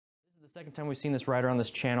second time we've seen this rider on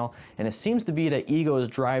this channel, and it seems to be that ego is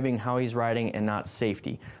driving how he's riding and not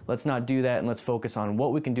safety. Let's not do that, and let's focus on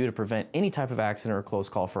what we can do to prevent any type of accident or close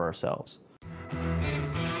call for ourselves.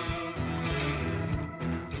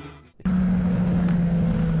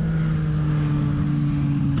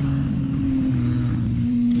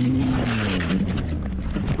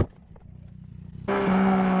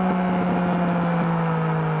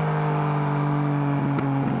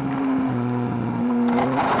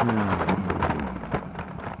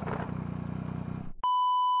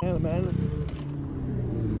 Hell,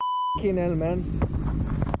 man. Fucking hell, man.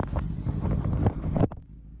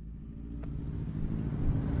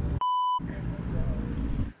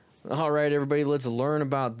 All right, everybody, let's learn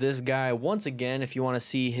about this guy. Once again, if you want to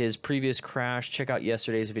see his previous crash, check out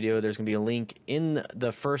yesterday's video. There's going to be a link in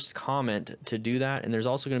the first comment to do that, and there's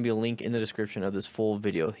also going to be a link in the description of this full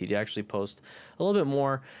video. He did actually post a little bit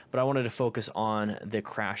more, but I wanted to focus on the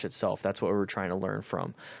crash itself. That's what we were trying to learn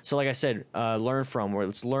from. So like I said,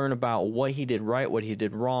 let's learn about what he did right, what he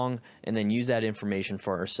did wrong, and then use that information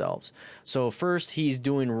for ourselves. So first, he's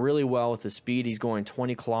doing really well with the speed. He's going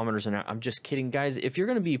 20 kilometers an hour. I'm just kidding, guys. If you're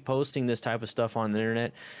going to be posting this type of stuff on the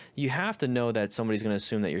internet, you have to know that somebody's going to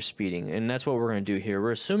assume that you're speeding, and that's what we're going to do here.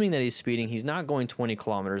 We're assuming that he's speeding. He's not going 20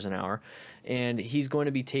 kilometers an hour, and he's going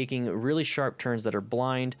to be taking really sharp turns that are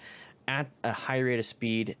blind at a high rate of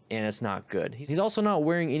speed, and it's not good. He's also not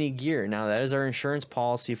wearing any gear. Now, that is our insurance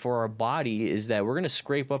policy for our body, is that we're going to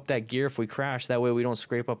scrape up that gear if we crash. That way we don't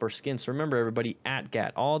scrape up our skin. So remember, everybody,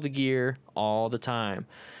 ATGAT, all the gear, all the time.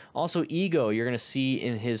 Also, ego, you're going to see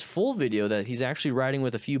in his full video that he's actually riding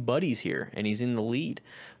with a few buddies here, and he's in the lead.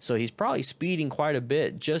 So he's probably speeding quite a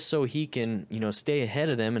bit just so he can, you know, stay ahead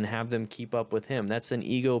of them and have them keep up with him. That's an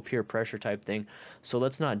ego peer pressure type thing. So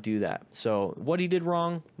let's not do that. So what he did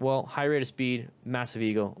wrong? Well, high rate of speed, massive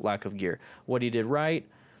ego, lack of gear. What he did right?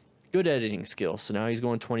 Good editing skills. So now he's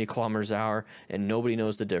going 20 kilometers an hour and nobody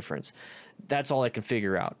knows the difference. That's all I can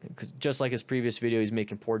figure out. Just like his previous video, he's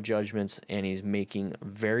making poor judgments and he's making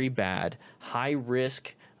very bad, high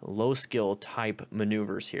risk, low skill type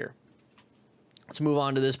maneuvers here. Let's move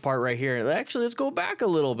on to this part right here. Actually, let's go back a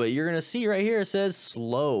little bit. You're going to see right here, it says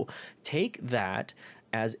slow. Take that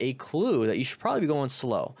as a clue that you should probably be going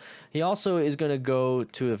slow. He also is going to go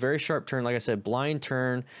to a very sharp turn, like I said, blind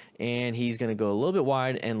turn, and he's going to go a little bit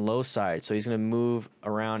wide and low side. So he's going to move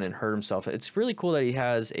around and hurt himself. It's really cool that he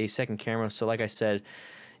has a second camera. So like I said,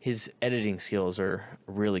 his editing skills are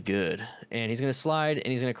really good. And he's going to slide and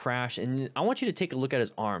he's going to crash. And I want you to take a look at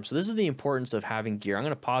his arm. So this is the importance of having gear. I'm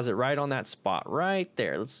going to pause it right on that spot right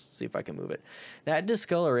there. Let's see if I can move it. That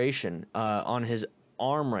discoloration on his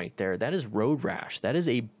arm right there, that is road rash. That is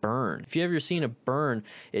a burn. If you ever seen a burn,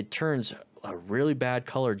 it turns a really bad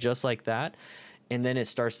color just like that, and then it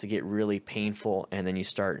starts to get really painful, and then you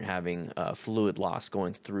start having fluid loss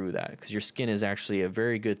going through that, because your skin is actually a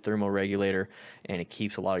very good thermoregulator, and it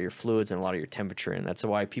keeps a lot of your fluids and a lot of your temperature, and that's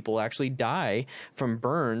why people actually die from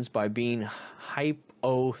burns by being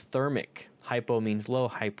hypothermic. Hypo means low,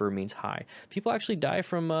 hyper means high. People actually die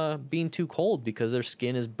from being too cold because their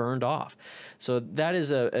skin is burned off. So that is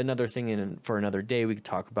another thing for another day. We could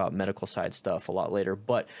talk about medical side stuff a lot later.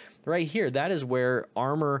 But right here, that is where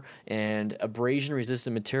armor and abrasion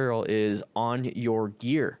resistant material is on your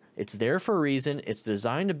gear. It's there for a reason. It's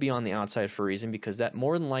designed to be on the outside for a reason, because that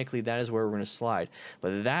more than likely that is where we're going to slide.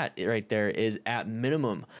 But that right there is at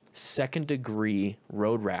minimum second degree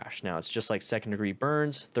road rash. Now it's just like second degree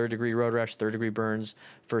burns, third degree road rash, third degree burns,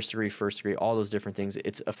 first degree, all those different things.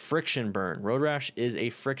 It's a friction burn. Road rash is a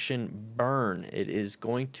friction burn. It is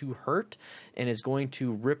going to hurt and it's going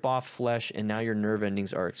to rip off flesh, and now your nerve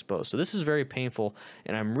endings are exposed. So this is very painful,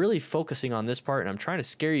 and I'm really focusing on this part, and I'm trying to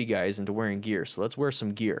scare you guys into wearing gear. So let's wear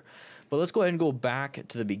some gear. But let's go ahead and go back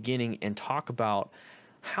to the beginning and talk about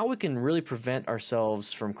how we can really prevent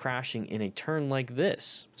ourselves from crashing in a turn like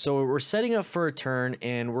this. So we're setting up for a turn,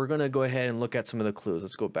 and we're going to go ahead and look at some of the clues.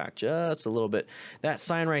 Let's go back just a little bit. That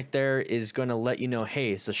sign right there is going to let you know,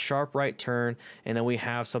 hey, it's a sharp right turn, and then we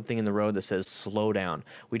have something in the road that says slow down.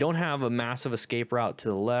 We don't have a massive escape route to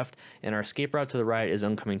the left, and our escape route to the right is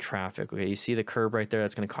oncoming traffic. Okay, you see the curb right there?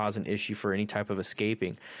 That's going to cause an issue for any type of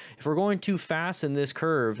escaping. If we're going too fast in this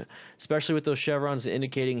curve, especially with those chevrons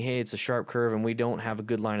indicating, hey, it's a sharp curve and we don't have a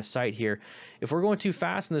good line of sight here. If we're going too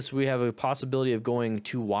fast in this, we have a possibility of going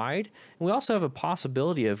too wide, and we also have a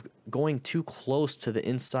possibility of going too close to the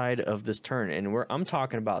inside of this turn. And I'm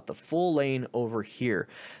talking about the full lane over here,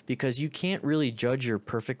 because you can't really judge your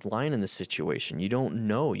perfect line in this situation. You don't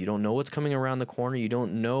know. You don't know what's coming around the corner. You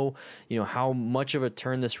don't know, how much of a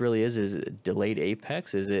turn this really is. Is it delayed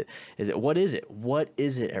apex? What is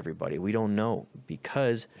it, everybody? We don't know,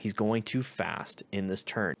 because he's going too fast in this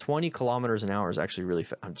turn. 20 kilometers an hour is actually really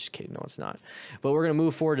fast. I'm just kidding. No, it's not. But we're going to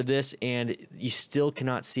move forward to this, and you still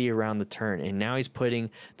cannot see around the turn. And now he's putting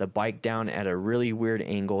the bike down at a really weird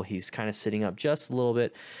angle. He's kind of sitting up just a little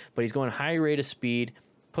bit, but he's going high rate of speed,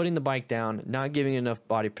 putting the bike down, not giving enough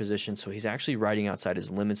body position. So he's actually riding outside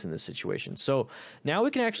his limits in this situation. So now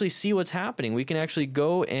we can actually see what's happening. We can actually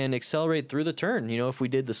go and accelerate through the turn. If we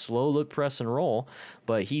did the slow look, press, and roll,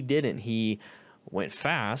 but he didn't. He went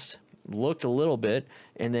fast, looked a little bit,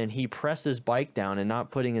 and then he pressed his bike down and not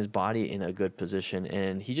putting his body in a good position,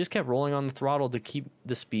 and he just kept rolling on the throttle to keep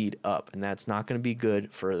the speed up, and that's not going to be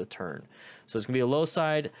good for the turn. So it's going to be a low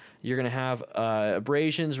side. You're going to have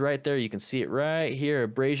abrasions right there. You can see it right here,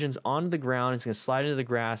 abrasions onto the ground. It's going to slide into the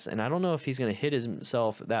grass, and I don't know if he's going to hit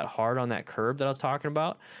himself that hard on that curb that I was talking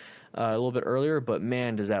about a little bit earlier, but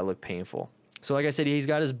man, does that look painful. So like I said, he's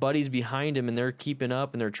got his buddies behind him, and they're keeping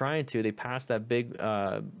up, and they're trying to. They passed that big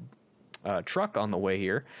truck on the way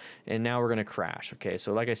here, and now we're going to crash. Okay,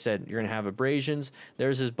 so like I said, you're going to have abrasions.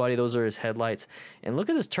 There's his buddy. Those are his headlights. And look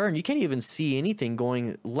at this turn. You can't even see anything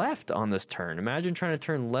going left on this turn. Imagine trying to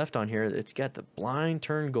turn left on here. It's got the blind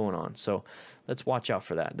turn going on. So let's watch out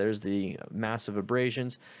for that. There's the massive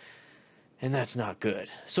abrasions, and that's not good.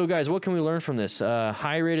 So guys, what can we learn from this?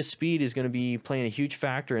 High rate of speed is going to be playing a huge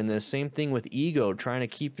factor in this. Same thing with ego, trying to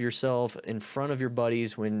keep yourself in front of your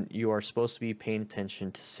buddies when you are supposed to be paying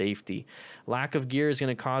attention to safety. Lack of gear is going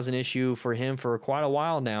to cause an issue for him for quite a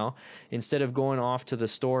while now. Instead of going off to the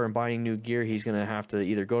store and buying new gear, he's going to have to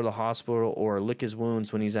either go to the hospital or lick his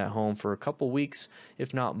wounds when he's at home for a couple weeks,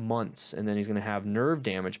 if not months, and then he's going to have nerve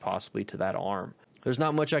damage possibly to that arm. There's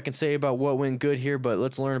not much I can say about what went good here, but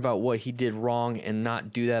let's learn about what he did wrong and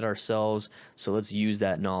not do that ourselves. So let's use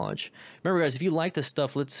that knowledge. Remember, guys, if you like this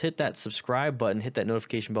stuff, let's hit that subscribe button, hit that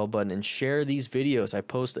notification bell button, and share these videos. I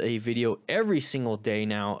post a video every single day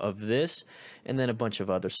now of this, and then a bunch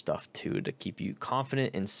of other stuff too to keep you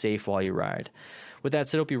confident and safe while you ride. With that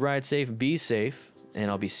said, hope you ride safe, be safe,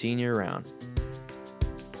 and I'll be seeing you around.